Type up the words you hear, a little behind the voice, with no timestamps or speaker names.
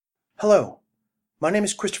Hello, my name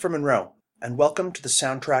is Christopher Monroe, and welcome to the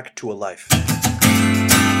soundtrack to a life.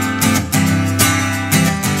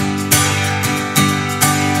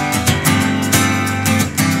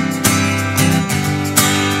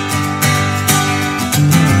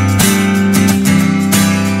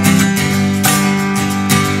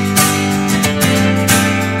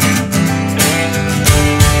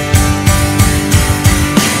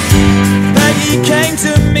 Peggy came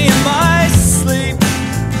to me in my sleep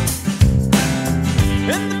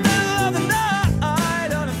in the middle of the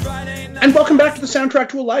night on a Friday night. And welcome back to the soundtrack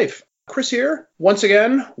to a life. Chris here, once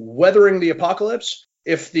again, weathering the apocalypse.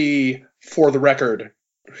 If the, for the record,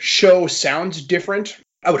 show sounds different,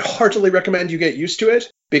 I would heartily recommend you get used to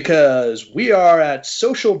it, because we are at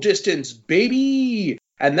social distance, baby!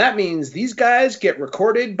 And that means these guys get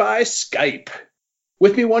recorded by Skype.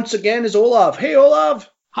 With me once again is Olav. Hey, Olav!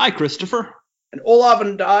 Hi, Christopher. And Olav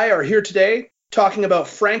and I are here today talking about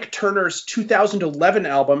Frank Turner's 2011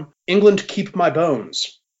 album, England Keep My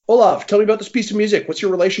Bones. Olav, tell me about this piece of music. What's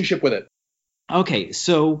your relationship with it? Okay,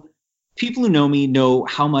 so people who know me know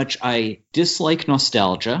how much I dislike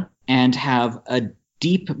nostalgia and have a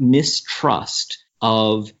deep mistrust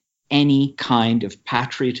of any kind of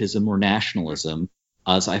patriotism or nationalism,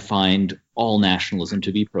 as I find all nationalism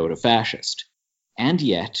to be proto-fascist. And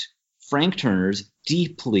yet, Frank Turner's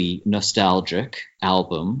deeply nostalgic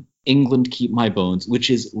album, England Keep My Bones, which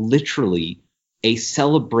is literally a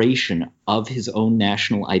celebration of his own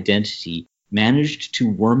national identity, managed to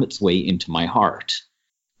worm its way into my heart.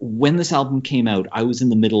 When this album came out, I was in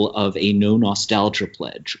the middle of a no nostalgia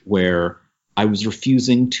pledge where I was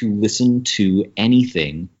refusing to listen to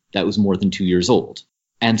anything that was more than 2 years old.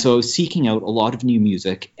 And so I was seeking out a lot of new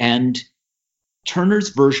music, and Turner's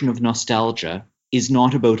version of nostalgia is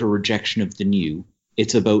not about a rejection of the new.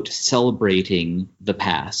 It's about celebrating the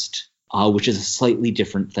past, which is a slightly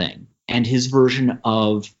different thing. And his version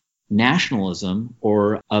of nationalism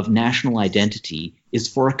or of national identity is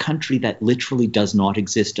for a country that literally does not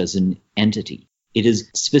exist as an entity. It is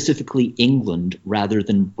specifically England rather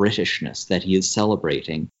than Britishness that he is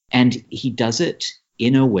celebrating. And he does it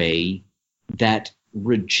in a way that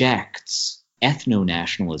rejects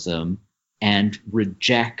ethno-nationalism and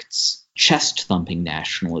rejects chest-thumping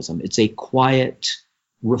nationalism. It's a quiet,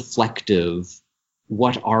 reflective,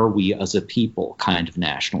 what are we as a people kind of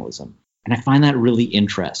nationalism. And I find that really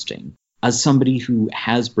interesting. As somebody who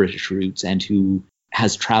has British roots and who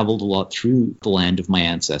has traveled a lot through the land of my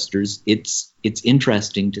ancestors, it's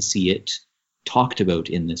interesting to see it talked about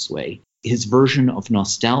in this way. His version of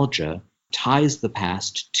nostalgia ties the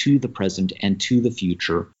past to the present and to the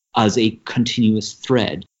future as a continuous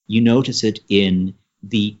thread. You notice it in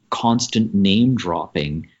the constant name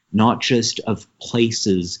dropping, not just of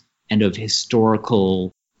places and of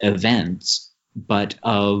historical events, but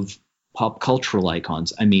of pop cultural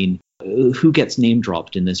icons. I mean, who gets name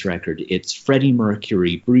dropped in this record? It's Freddie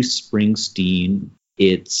Mercury, Bruce Springsteen,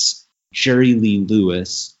 it's Jerry Lee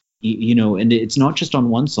Lewis, and it's not just on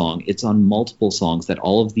one song, it's on multiple songs that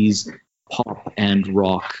all of these pop and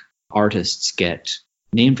rock artists get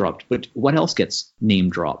name dropped. But what else gets name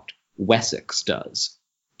dropped? Wessex does.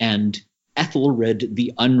 And Ethelred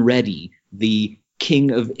the Unready, the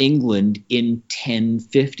King of England in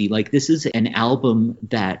 1050. Like, this is an album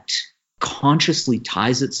that consciously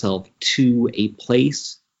ties itself to a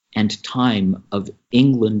place and time of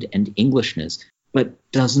England and Englishness, but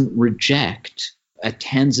doesn't reject a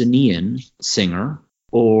Tanzanian singer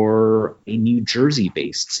or a New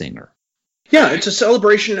Jersey-based singer. Yeah, it's a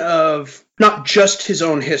celebration of not just his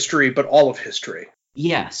own history, but all of history.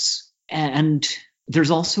 Yes, and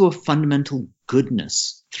there's also a fundamental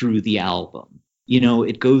goodness through the album.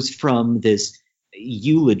 It goes from this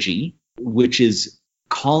eulogy, which is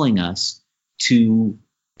calling us to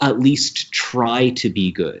at least try to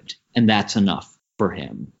be good, and that's enough for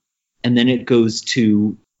him. And then it goes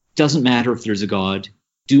to, doesn't matter if there's a God,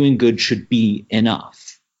 doing good should be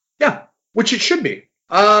enough. Yeah, which it should be.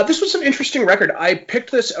 This was an interesting record. I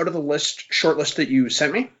picked this out of the short list that you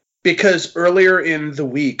sent me, because earlier in the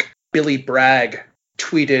week, Billy Bragg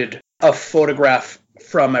tweeted a photograph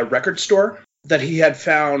from a record store that he had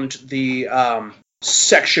found the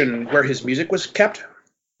section where his music was kept,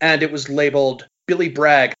 and it was labeled Billy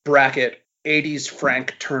Bragg bracket 80s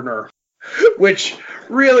Frank Turner, which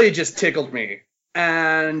really just tickled me.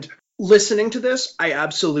 And listening to this, I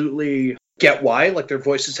absolutely get why. Like, their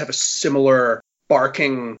voices have a similar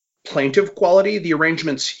barking, plaintive quality. The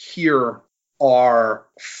arrangements here are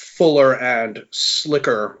fuller and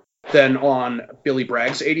slicker than on Billy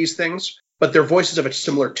Bragg's 80s things, but their voices have a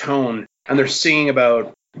similar tone, and they're singing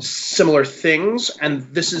about similar things,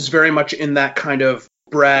 and this is very much in that kind of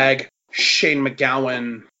Bragg, Shane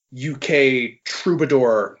MacGowan, UK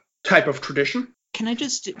troubadour type of tradition. Can I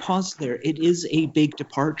just pause there? It is a big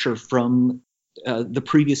departure from the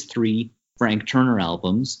previous three Frank Turner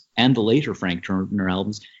albums and the later Frank Turner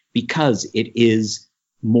albums because it is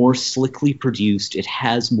more slickly produced. It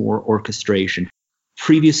has more orchestration.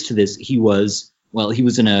 Previous to this, he was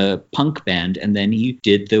in a punk band, and then he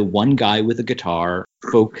did the one guy with a guitar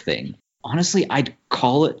folk thing. Honestly, I'd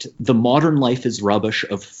call it the modern life is rubbish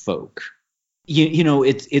of folk. You know,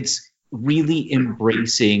 it's really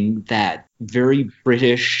embracing that very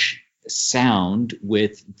British sound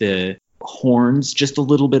with the horns, just a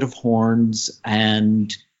little bit of horns,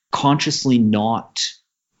 and consciously not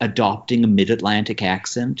adopting a mid-Atlantic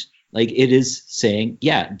accent. Like, it is saying,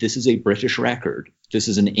 yeah, this is a British record. This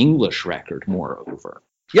is an English record, moreover.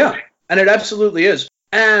 Yeah, and it absolutely is.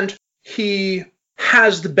 And he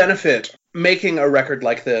has the benefit, making a record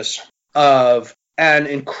like this, of an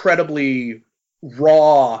incredibly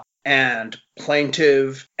raw and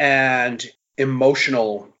plaintive and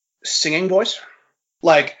emotional singing voice.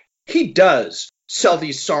 Like, he does sell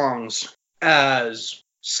these songs as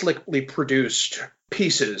slickly produced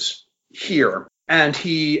pieces here, and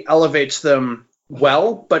he elevates them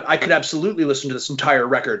well, but I could absolutely listen to this entire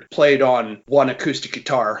record played on one acoustic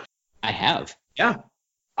guitar. I have. Yeah.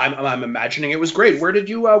 I'm imagining it was great. Where did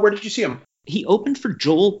you see him? He opened for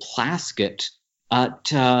Joel Plaskett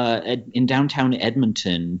in downtown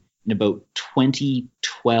Edmonton in about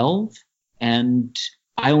 2012, and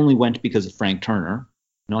I only went because of Frank Turner.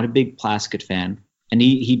 Not a big Plaskett fan, and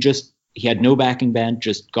he had no backing band,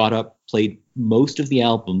 just got up, played most of the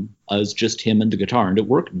album as just him and the guitar, and it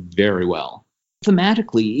worked very well.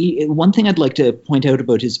 Thematically, one thing I'd like to point out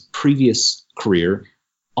about his previous career,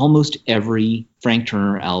 almost every Frank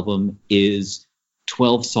Turner album is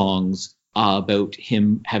 12 songs about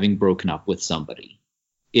him having broken up with somebody.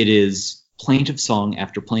 It is plaintive song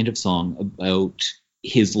after plaintive song about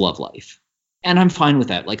his love life. And I'm fine with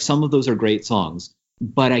that. Like, some of those are great songs,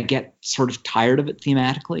 but I get sort of tired of it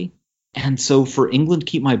thematically. And so for England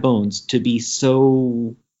Keep My Bones to be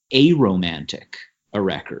so aromantic a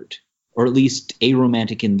record, or at least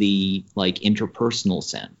aromantic in the like interpersonal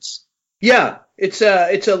sense. Yeah, it's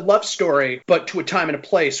a love story, but to a time and a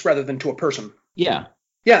place rather than to a person. Yeah.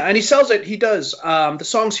 Yeah, and he sells it. He does. The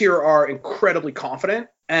songs here are incredibly confident,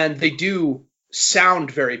 and they do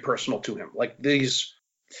sound very personal to him. Like, these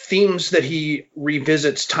themes that he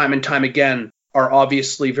revisits time and time again are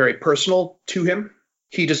obviously very personal to him.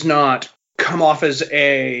 He does not come off as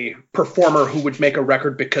a performer who would make a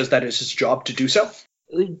record because that is his job to do so.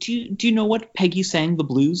 Do you know what Peggy Sang the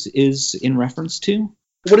Blues is in reference to?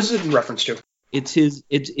 What is it in reference to? It's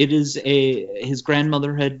his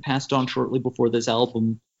grandmother had passed on shortly before this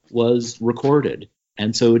album was recorded,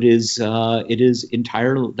 and so it is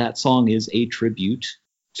entirely, that song is a tribute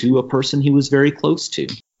to a person he was very close to,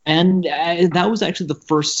 and that was actually the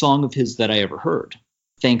first song of his that I ever heard,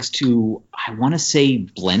 thanks to, I want to say,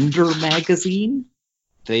 Blender magazine.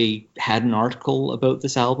 They had an article about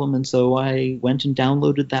this album, and so I went and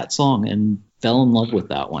downloaded that song and fell in love with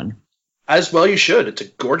that one. As well you should. It's a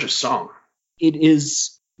gorgeous song. It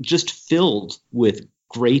is just filled with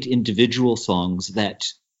great individual songs that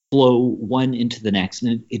flow one into the next,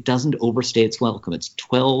 and it doesn't overstay its welcome. It's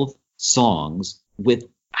 12 songs with,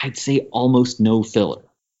 I'd say, almost no filler.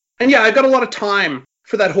 And yeah, I've got a lot of time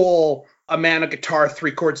for that whole a man, a guitar,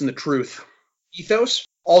 three chords, and the truth ethos,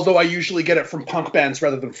 although I usually get it from punk bands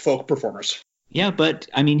rather than folk performers. Yeah, but,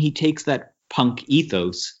 I mean, he takes that punk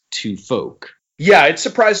ethos to folk. Yeah, it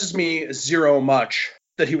surprises me zero much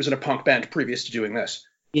that he was in a punk band previous to doing this.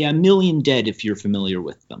 Yeah, Million Dead, if you're familiar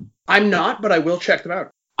with them. I'm not, but I will check them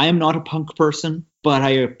out. I am not a punk person, but I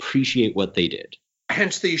appreciate what they did.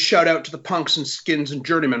 Hence the shout out to the punks and skins and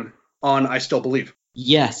journeymen on I Still Believe.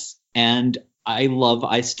 Yes, and I love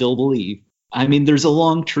I Still Believe. I mean, there's a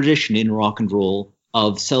long tradition in rock and roll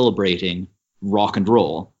of celebrating rock and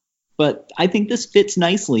roll, but I think this fits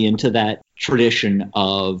nicely into that tradition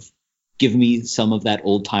of give me some of that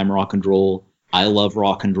old-time rock and roll. I love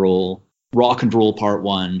rock and roll part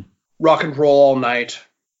one. Rock and roll all night.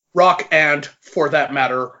 Rock and, for that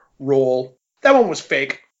matter, roll. That one was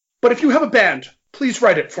fake. But if you have a band, please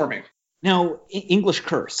write it for me. Now, English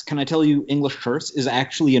Curse. Can I tell you, English Curse is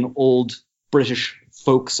actually an old British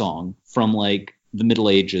folk song from, like, the Middle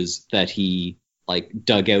Ages that he, like,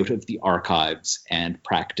 dug out of the archives and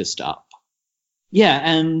practiced up. Yeah,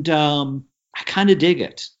 and I kind of dig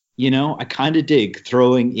it. You know, I kind of dig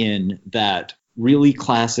throwing in that really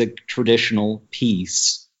classic traditional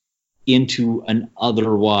piece into an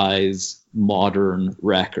otherwise modern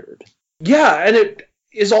record. Yeah, and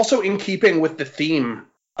is also in keeping with the theme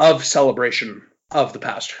of celebration of the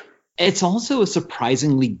past. It's also a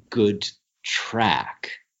surprisingly good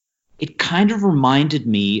track. It kind of reminded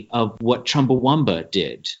me of what Chumbawamba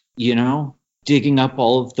did, digging up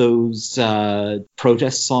all of those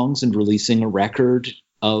protest songs and releasing a record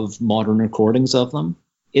of modern recordings of them.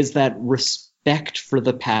 Is that respect for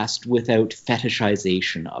the past without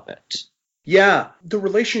fetishization of it. Yeah, the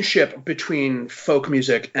relationship between folk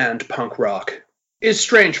music and punk rock is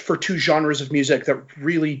strange for two genres of music that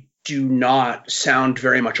really do not sound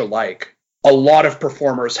very much alike. A lot of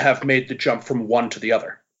performers have made the jump from one to the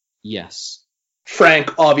other. Yes.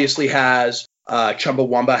 Frank obviously has,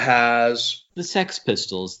 Chumbawamba has. The Sex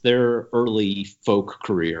Pistols, their early folk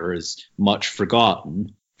career is much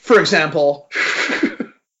forgotten. For example.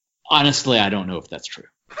 Honestly, I don't know if that's true.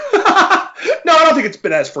 No, I don't think it's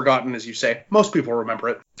been as forgotten as you say. Most people remember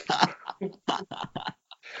it.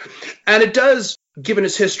 And it does, given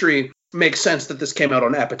its history, make sense that this came out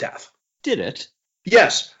on Epitaph. Did it?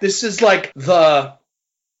 Yes, this is like the,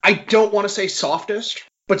 I don't want to say softest,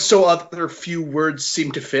 but so other few words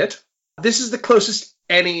seem to fit. This is the closest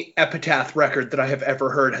any Epitaph record that I have ever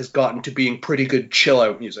heard has gotten to being pretty good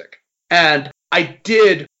chill-out music. And I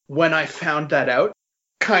did, when I found that out,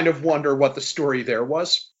 kind of wonder what the story there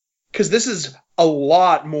was. Because this is a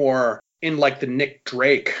lot more in like the Nick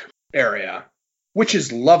Drake area, which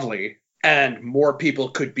is lovely, and more people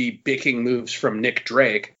could be picking moves from Nick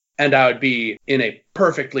Drake, and I would be in a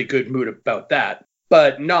perfectly good mood about that,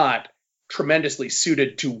 but not tremendously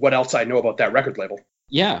suited to what else I know about that record label.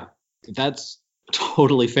 Yeah, that's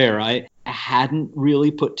totally fair. I hadn't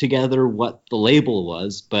really put together what the label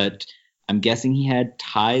was, but I'm guessing he had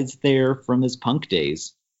ties there from his punk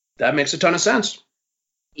days. That makes a ton of sense.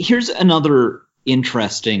 Here's another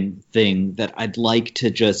interesting thing that I'd like to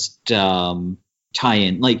just tie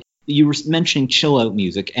in. Like, you were mentioning chill-out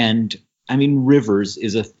music, and, I mean, Rivers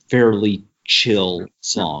is a fairly chill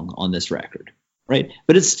song on this record, right?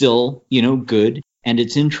 But it's still, good, and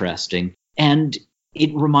it's interesting. And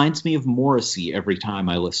it reminds me of Morrissey every time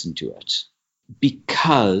I listen to it.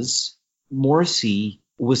 Because Morrissey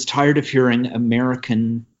was tired of hearing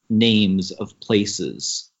American names of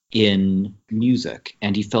places in music,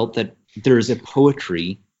 and he felt that there's a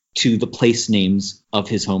poetry to the place names of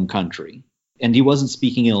his home country. And he wasn't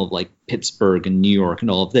speaking ill of like Pittsburgh and New York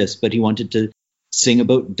and all of this, but he wanted to sing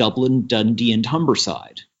about Dublin, Dundee, and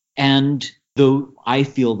Humberside. And though I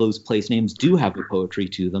feel those place names do have a poetry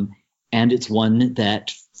to them, and it's one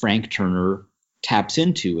that Frank Turner taps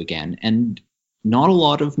into again, and not a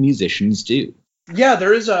lot of musicians do. Yeah,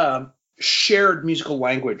 there is a shared musical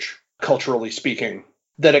language, culturally speaking,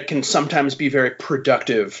 that it can sometimes be very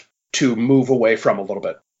productive to move away from a little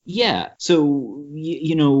bit. Yeah, so,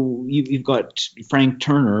 you've got Frank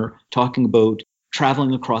Turner talking about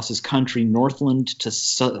traveling across his country, Northland to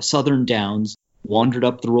Southern Downs, wandered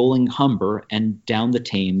up the rolling Humber and down the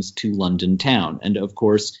Thames to London town. And of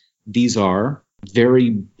course, these are very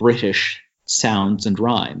British sounds and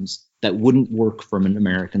rhymes that wouldn't work from an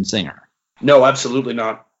American singer. No, absolutely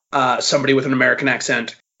not. Somebody with an American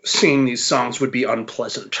accent singing these songs would be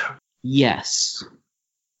unpleasant. Yes.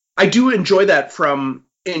 I do enjoy that from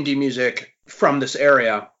indie music from this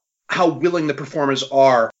area, how willing the performers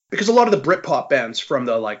are, because a lot of the Britpop bands from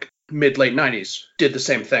the mid-late 90s did the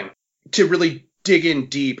same thing, to really dig in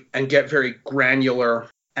deep and get very granular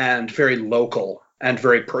and very local and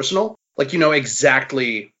very personal. Like,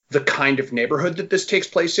 exactly the kind of neighborhood that this takes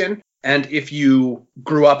place in. And if you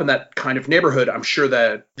grew up in that kind of neighborhood, I'm sure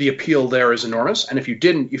that the appeal there is enormous. And if you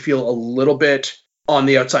didn't, you feel a little bit on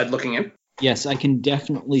the outside looking in. Yes, I can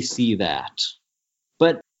definitely see that.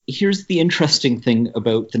 But here's the interesting thing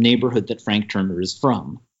about the neighborhood that Frank Turner is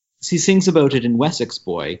from. He sings about it in Wessex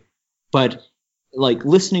Boy, but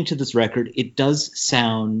listening to this record, it does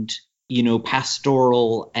sound,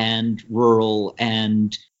 pastoral and rural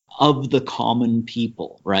and of the common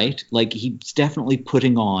people, right? Like, he's definitely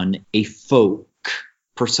putting on a folk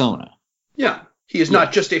persona. Yeah, he is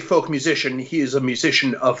not just a folk musician, he is a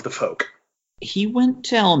musician of the folk. He went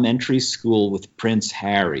to elementary school with Prince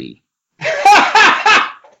Harry.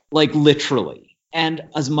 Literally. And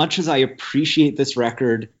as much as I appreciate this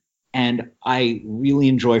record, and I really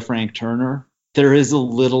enjoy Frank Turner, there is a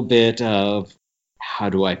little bit of, how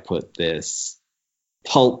do I put this,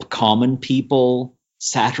 pulp common people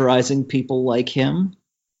satirizing people like him.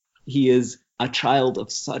 He is a child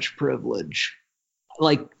of such privilege.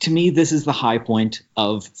 To me, this is the high point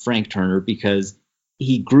of Frank Turner, because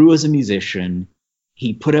he grew as a musician,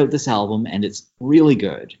 he put out this album, and it's really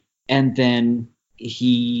good. And then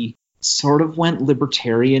he sort of went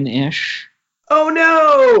libertarian-ish. Oh,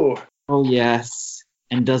 no! Oh, yes.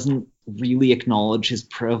 and doesn't really acknowledge his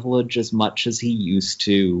privilege as much as he used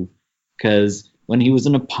to. Because when he was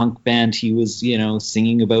in a punk band, he was,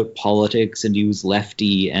 singing about politics and he was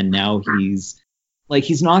lefty, and now he's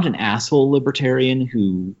not an asshole libertarian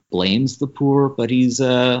who blames the poor, but he's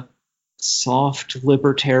a soft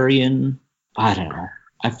libertarian. I don't know.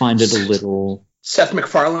 I find it a little... Seth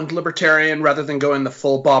MacFarlane libertarian rather than going the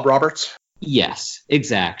full Bob Roberts? Yes,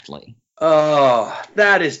 exactly. Oh,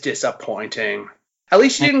 that is disappointing. At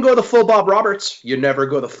least you didn't go the full Bob Roberts. You never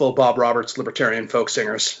go the full Bob Roberts libertarian folk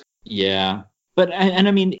singers. Yeah. But, and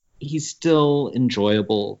I mean, he's still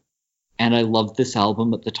enjoyable, and I loved this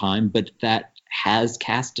album at the time, but that has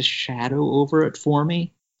cast a shadow over it for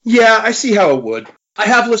me. Yeah, I see how it would. I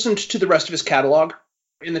have listened to the rest of his catalog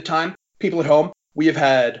in the time. People at home, we have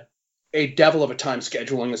had a devil of a time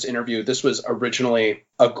scheduling this interview. This was originally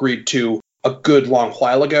agreed to a good long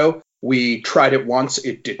while ago. We tried it once.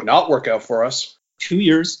 It did not work out for us. 2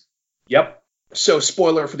 years. Yep. So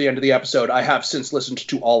spoiler for the end of the episode, I have since listened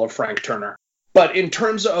to all of Frank Turner. But in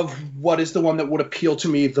terms of what is the one that would appeal to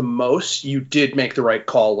me the most, you did make the right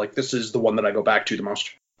call. Like, this is the one that I go back to the most.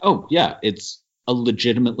 Oh, yeah. It's a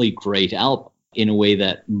legitimately great album in a way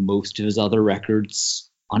that most of his other records,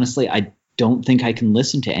 honestly, I don't think I can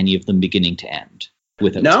listen to any of them beginning to end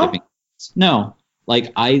without skipping. No.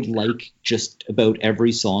 Like, I like just about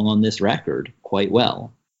every song on this record quite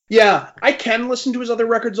well. Yeah, I can listen to his other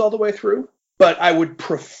records all the way through, but I would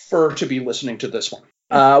prefer to be listening to this one.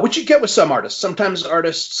 Which you get with some artists. Sometimes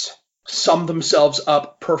artists sum themselves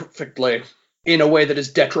up perfectly in a way that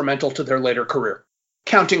is detrimental to their later career.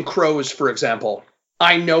 Counting Crows, for example.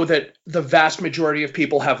 I know that the vast majority of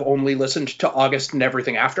people have only listened to August and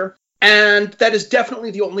everything after, and that is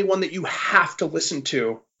definitely the only one that you have to listen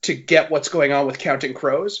to get what's going on with Counting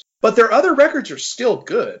Crows. But their other records are still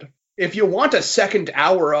good. If you want a second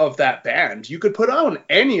hour of that band, you could put on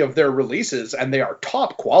any of their releases, and they are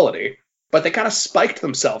top quality. But they kind of spiked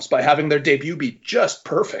themselves by having their debut be just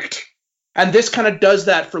perfect. And this kind of does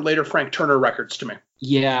that for later Frank Turner records to me.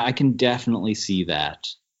 Yeah, I can definitely see that.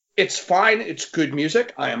 It's fine. It's good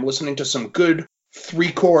music. I am listening to some good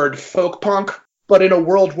 3-chord folk punk. But in a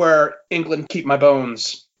world where England Keep My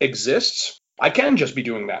Bones exists, I can just be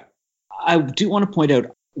doing that. I do want to point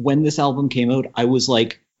out, when this album came out, I was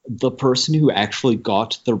like the person who actually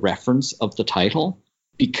got the reference of the title,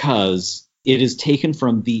 because it is taken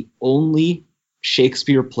from the only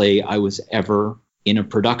Shakespeare play I was ever in a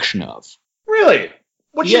production of. Really?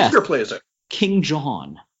 What Yes. Shakespeare play is it? King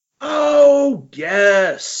John. Oh,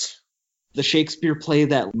 yes. The Shakespeare play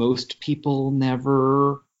that most people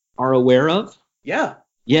never are aware of. Yeah.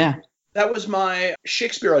 Yeah. That was my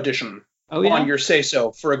Shakespeare audition Oh, yeah. on Your Say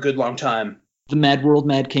So for a good long time. The Mad World,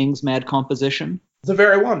 Mad Kings, Mad Composition. The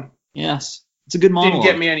very one. Yes. It's a good monologue.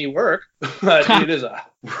 Didn't get me any work, but it is a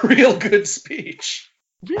real good speech.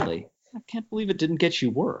 Really? I can't believe it didn't get you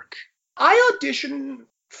work. I audition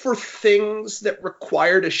for things that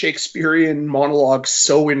required a Shakespearean monologue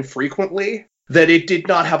so infrequently that it did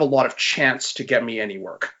not have a lot of chance to get me any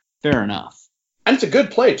work. Fair enough. And it's a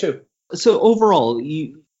good play, too. So overall,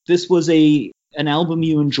 this was an album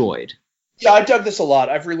you enjoyed. Yeah, I dug this a lot.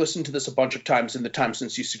 I've re-listened to this a bunch of times in the time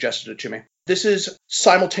since you suggested it to me. This is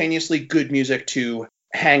simultaneously good music to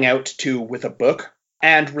hang out to with a book,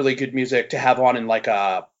 and really good music to have on in like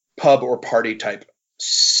a pub or party type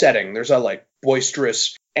setting. There's a like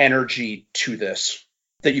boisterous energy to this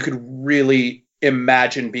that you could really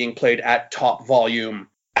imagine being played at top volume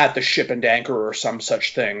at the Ship and Anchor or some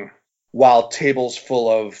such thing, while tables full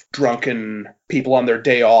of drunken people on their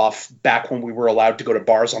day off, back when we were allowed to go to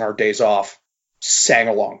bars on our days off, sang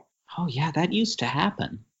along. Oh, yeah, that used to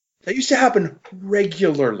happen. That used to happen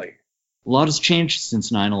regularly. A lot has changed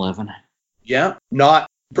since 9/11. Yeah, not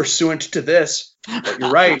pursuant to this, but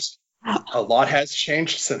you're right. A lot has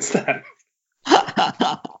changed since then.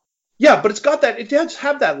 Yeah, but it does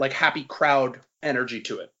have that like happy crowd energy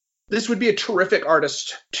to it. This would be a terrific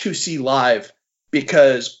artist to see live,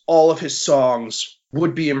 because all of his songs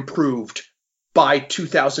would be improved by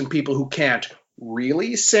 2,000 people who can't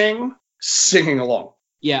really singing along.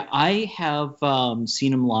 Yeah, I have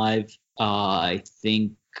seen him live, I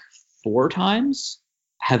think 4 times.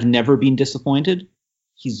 Have never been disappointed.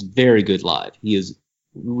 He's very good live. He is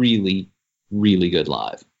really, really good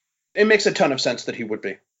live. It makes a ton of sense that he would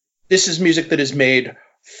be. This is music that is made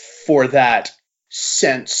for that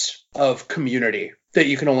sense of community that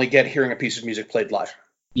you can only get hearing a piece of music played live.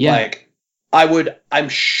 Yeah. Like, I'm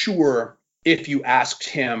sure if you asked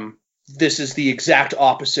him, this is the exact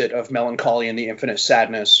opposite of Melancholy and the Infinite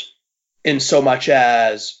Sadness, in so much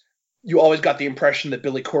as you always got the impression that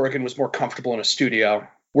Billy Corrigan was more comfortable in a studio,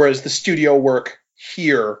 whereas the studio work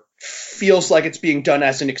here feels like it's being done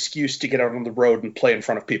as an excuse to get out on the road and play in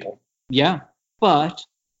front of people. Yeah, but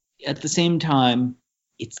at the same time,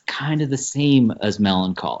 it's kind of the same as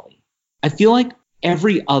Melancholy. I feel like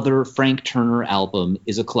every other Frank Turner album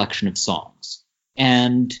is a collection of songs.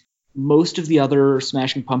 And most of the other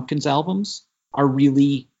Smashing Pumpkins albums are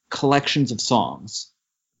really collections of songs.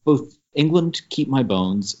 Both England, Keep My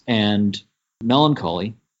Bones, and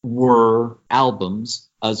Melancholy were albums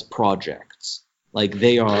as projects. Like,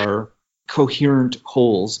 they are coherent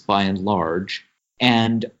wholes by and large.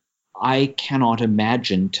 And I cannot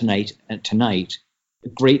imagine Tonight, a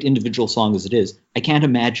great individual song as it is, I can't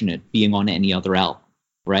imagine it being on any other album,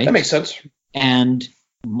 right? That makes sense. And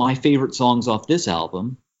my favorite songs off this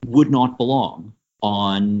album would not belong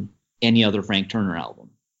on any other Frank Turner album.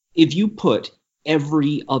 If you put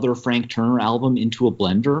every other Frank Turner album into a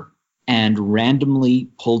blender and randomly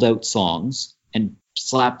pulled out songs and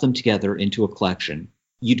slapped them together into a collection,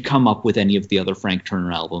 you'd come up with any of the other Frank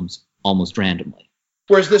Turner albums almost randomly.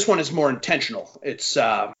 Whereas this one is more intentional. It's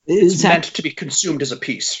meant to be consumed as a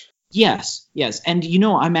piece. Yes. And,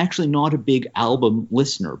 I'm actually not a big album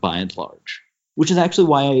listener by and large, which is actually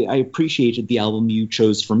why I appreciated the album you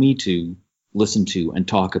chose for me to listen to and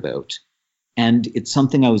talk about. And it's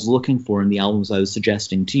something I was looking for in the albums I was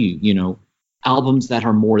suggesting to you, albums that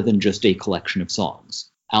are more than just a collection of songs.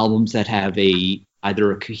 Albums that have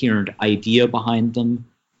either a coherent idea behind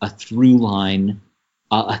them, a through line,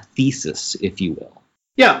 a thesis, if you will.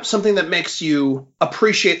 Yeah, something that makes you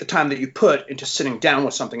appreciate the time that you put into sitting down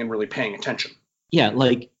with something and really paying attention. Yeah,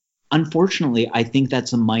 unfortunately, I think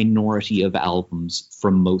that's a minority of albums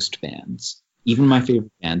from most bands. Even my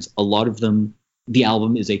favorite bands, a lot of them, the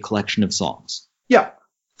album is a collection of songs. Yeah,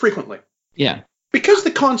 frequently. Yeah. Because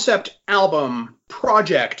the concept album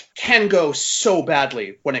project can go so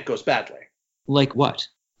badly when it goes badly. Like what?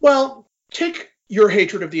 Well, take your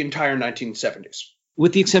hatred of the entire 1970s.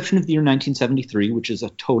 With the exception of the year 1973, which is a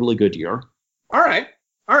totally good year. All right.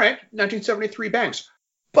 1973 bangs.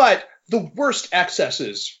 But the worst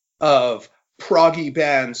excesses of proggy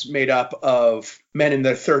bands made up of men in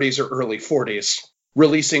their 30s or early 40s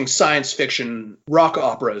releasing science fiction rock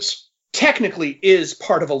operas technically is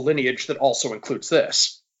part of a lineage that also includes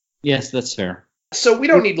this. Yes, that's fair. So we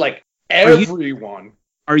don't need, everyone.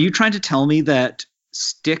 Are you trying to tell me that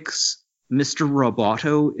Styx, Mr.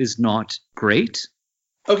 Roboto is not great?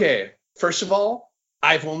 Okay, first of all,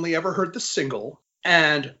 I've only ever heard the single,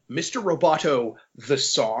 and Mr. Roboto, the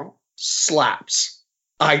song, slaps.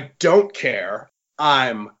 I don't care.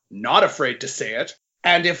 I'm not afraid to say it.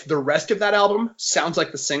 And if the rest of that album sounds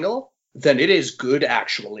like the single, then it is good,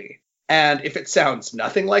 actually. And if it sounds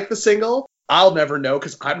nothing like the single, I'll never know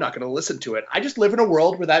because I'm not going to listen to it. I just live in a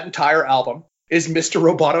world where that entire album is Mr.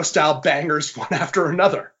 Roboto-style bangers one after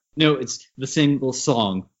another. No, it's the single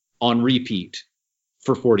song on repeat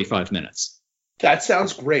for 45 minutes. That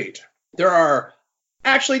sounds great. There are...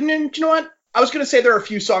 Actually, do you know what? I was going to say there are a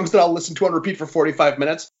few songs that I'll listen to on repeat for 45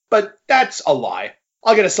 minutes, but that's a lie.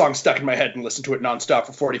 I'll get a song stuck in my head and listen to it nonstop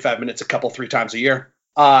for 45 minutes 3 times a year.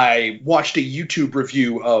 I watched a YouTube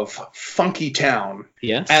review of Funky Town.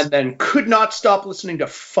 Yes. And then could not stop listening to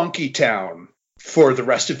Funky Town for the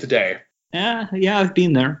rest of the day. Yeah, I've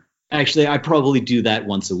been there. Actually, I probably do that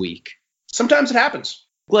once a week. Sometimes it happens.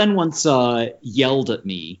 Glenn once yelled at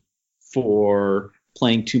me for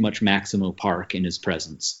playing too much Maximo Park in his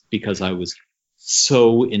presence because I was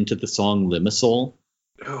so into the song Limassol.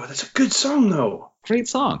 Oh, that's a good song, though. Great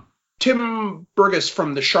song. Tim Burgess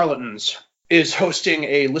from The Charlatans is hosting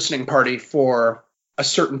a listening party for a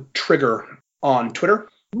certain trigger on Twitter.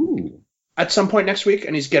 Ooh. At some point next week,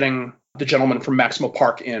 and he's getting the gentleman from Maximo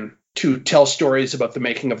Park in to tell stories about the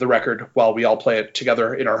making of the record while we all play it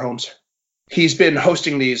together in our homes. He's been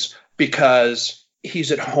hosting these because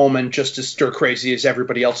he's at home and just as stir crazy as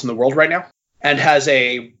everybody else in the world right now, and has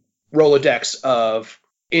a Rolodex of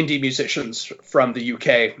indie musicians from the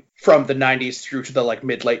UK from the 90s through to the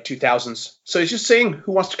mid-late 2000s. So he's just saying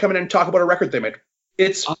who wants to come in and talk about a record they made.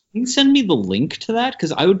 It's Can you send me the link to that?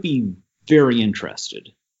 Because I would be very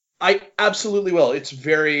interested. I absolutely will. It's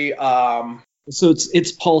very... So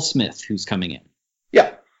it's Paul Smith who's coming in.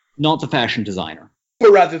 Yeah. Not the fashion designer.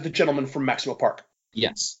 Or rather, the gentleman from Maximo Park.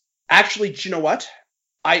 Yes. Actually, do you know what?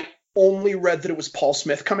 I only read that it was Paul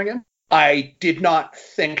Smith coming in. I did not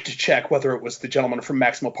think to check whether it was the gentleman from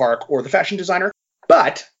Maximo Park or the fashion designer,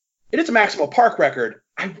 but it is a Maximo Park record.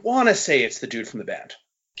 I want to say it's the dude from the band.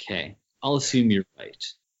 Okay. I'll assume you're right.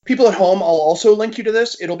 People at home, I'll also link you to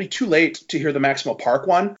this. It'll be too late to hear the Maximo Park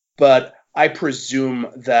one, but I presume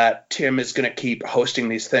that Tim is going to keep hosting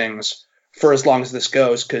these things for as long as this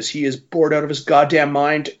goes, because he is bored out of his goddamn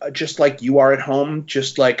mind, just like you are at home,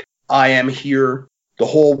 just like I am here. The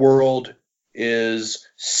whole world is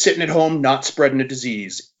sitting at home, not spreading a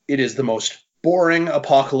disease. It is the most boring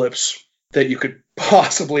apocalypse that you could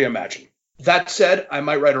possibly imagine. That said, I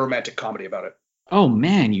might write a romantic comedy about it. Oh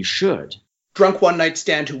man, you should. Drunk one-night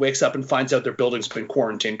stand who wakes up and finds out their building's been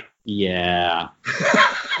quarantined. Yeah.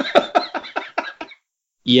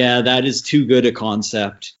 Yeah, that is too good a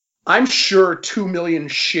concept. I'm sure 2 million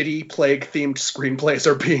shitty plague-themed screenplays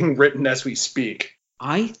are being written as we speak.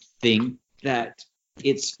 I think that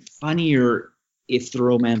it's funnier if the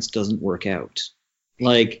romance doesn't work out.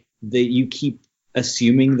 Like, you keep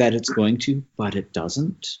assuming that it's going to, but it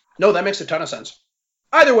doesn't. No, that makes a ton of sense.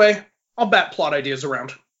 Either way, I'll bat plot ideas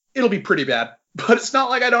around. It'll be pretty bad, but it's not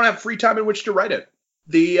like I don't have free time in which to write it.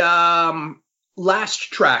 The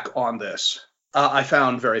last track on this I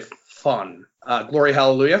found very fun. Glory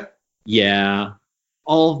Hallelujah. Yeah.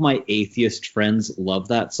 All of my atheist friends love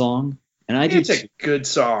that song. And I do. It's a good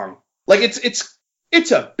song. Like,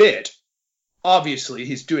 it's a bit. Obviously,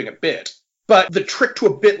 he's doing a bit. But the trick to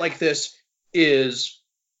a bit like this is,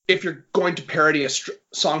 if you're going to parody a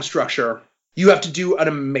song structure, you have to do an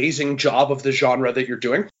amazing job of the genre that you're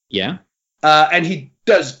doing. Yeah. And he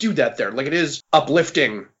does do that there. Like, it is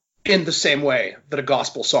uplifting in the same way that a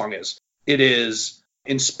gospel song is. It is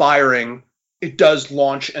inspiring. It does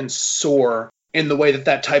launch and soar in the way that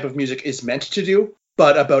that type of music is meant to do,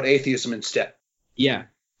 but about atheism instead. Yeah.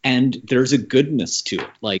 And there's a goodness to it.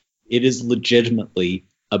 Like, it is legitimately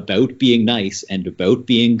about being nice and about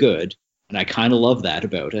being good. And I kind of love that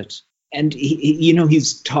about it. And,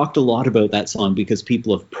 he's talked a lot about that song because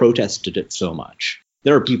people have protested it so much.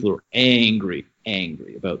 There are people who are angry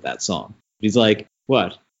about that song. He's like,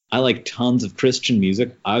 what? I like tons of Christian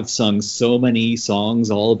music. I've sung so many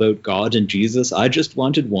songs all about God and Jesus. I just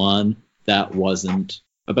wanted one that wasn't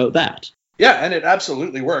about that. Yeah, and it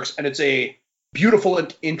absolutely works. And it's a beautiful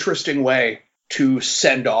and interesting way to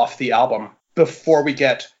send off the album before we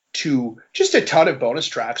get to just a ton of bonus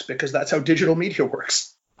tracks, because that's how digital media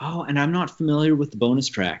works. Oh, and I'm not familiar with the bonus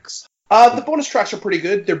tracks. The bonus tracks are pretty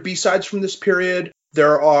good. They're B-sides from this period.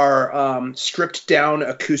 There are stripped down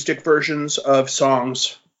acoustic versions of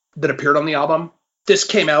songs that appeared on the album. This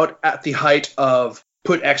came out at the height of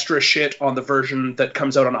put extra shit on the version that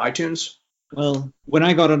comes out on iTunes. Well, when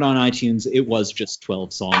I got it on iTunes, it was just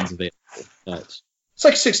 12 songs available. But it's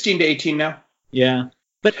like 16 to 18 now. Yeah.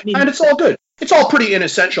 But and it's all good. It's all pretty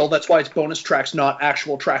inessential. That's why it's bonus tracks, not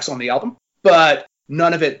actual tracks on the album. But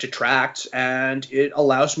none of it detracts, and it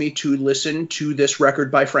allows me to listen to this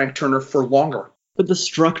record by Frank Turner for longer. But the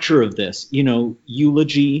structure of this,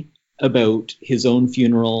 eulogy about his own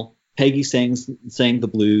funeral, Peggy sang the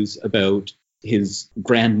blues about his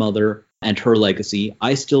grandmother and her legacy.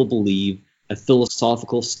 I still believe a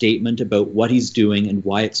philosophical statement about what he's doing and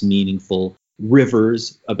why it's meaningful.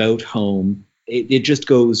 Rivers about home. It just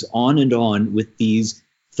goes on and on with these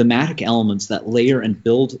thematic elements that layer and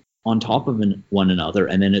build on top of one another.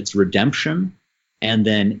 And then it's redemption, and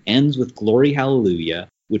then ends with Glory Hallelujah,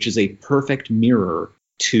 which is a perfect mirror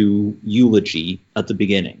to eulogy at the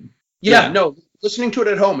beginning. Yeah, no, listening to it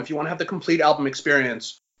at home, if you want to have the complete album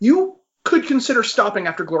experience, you could consider stopping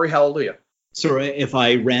after Glory Hallelujah. So if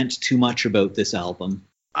I rant too much about this album.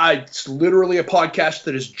 It's literally a podcast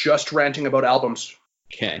that is just ranting about albums.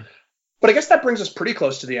 Okay. But I guess that brings us pretty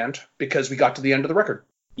close to the end, because we got to the end of the record.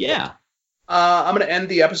 Yeah. I'm going to end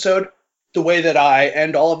the episode the way that I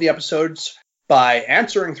end all of the episodes, by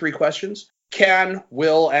answering 3 questions. Can,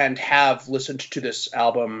 will, and have listened to this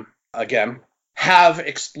album again. Have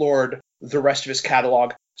explored the rest of his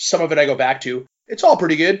catalog. Some of it I go back to. It's all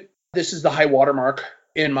pretty good. This is the high watermark,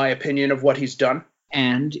 in my opinion, of what he's done.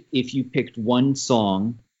 And if you picked one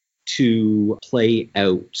song to play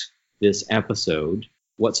out this episode,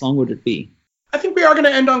 what song would it be? I think we are going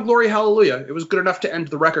to end on Glory Hallelujah. It was good enough to end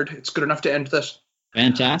the record. It's good enough to end this.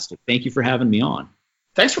 Fantastic. Thank you for having me on.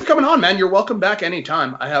 Thanks for coming on, man. You're welcome back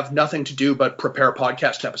anytime. I have nothing to do but prepare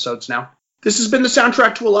podcast episodes now. This has been the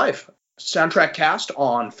Soundtrack to a Life. Soundtrack Cast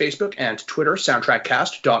on Facebook and Twitter,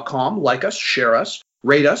 soundtrackcast.com. Like us, share us,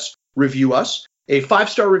 rate us, review us. A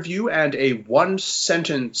 5-star review and a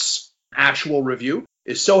 1-sentence actual review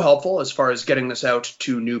is so helpful as far as getting this out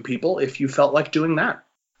to new people, if you felt like doing that.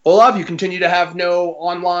 Olav, you continue to have no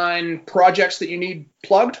online projects that you need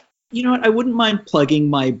plugged? You know what? I wouldn't mind plugging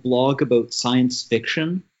my blog about science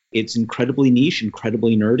fiction. It's incredibly niche,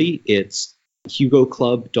 incredibly nerdy. It's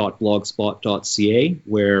hugoclub.blogspot.ca,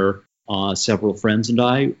 where several friends and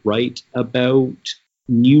I write about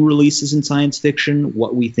new releases in science fiction,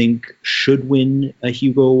 what we think should win a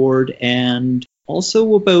Hugo Award, and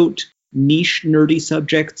also about niche, nerdy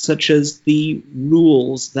subjects such as the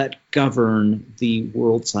rules that govern the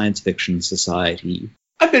World Science Fiction Society.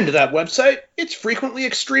 I've been to that website. It's frequently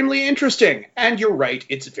extremely interesting. And you're right,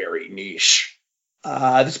 it's very niche. This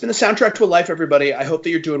has been the Soundtrack to a Life, everybody. I hope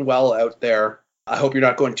that you're doing well out there. I hope you're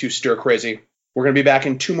not going too stir crazy. We're going to be back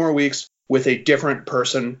in 2 more weeks with a different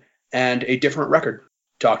person and a different record.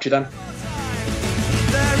 Talk to you then.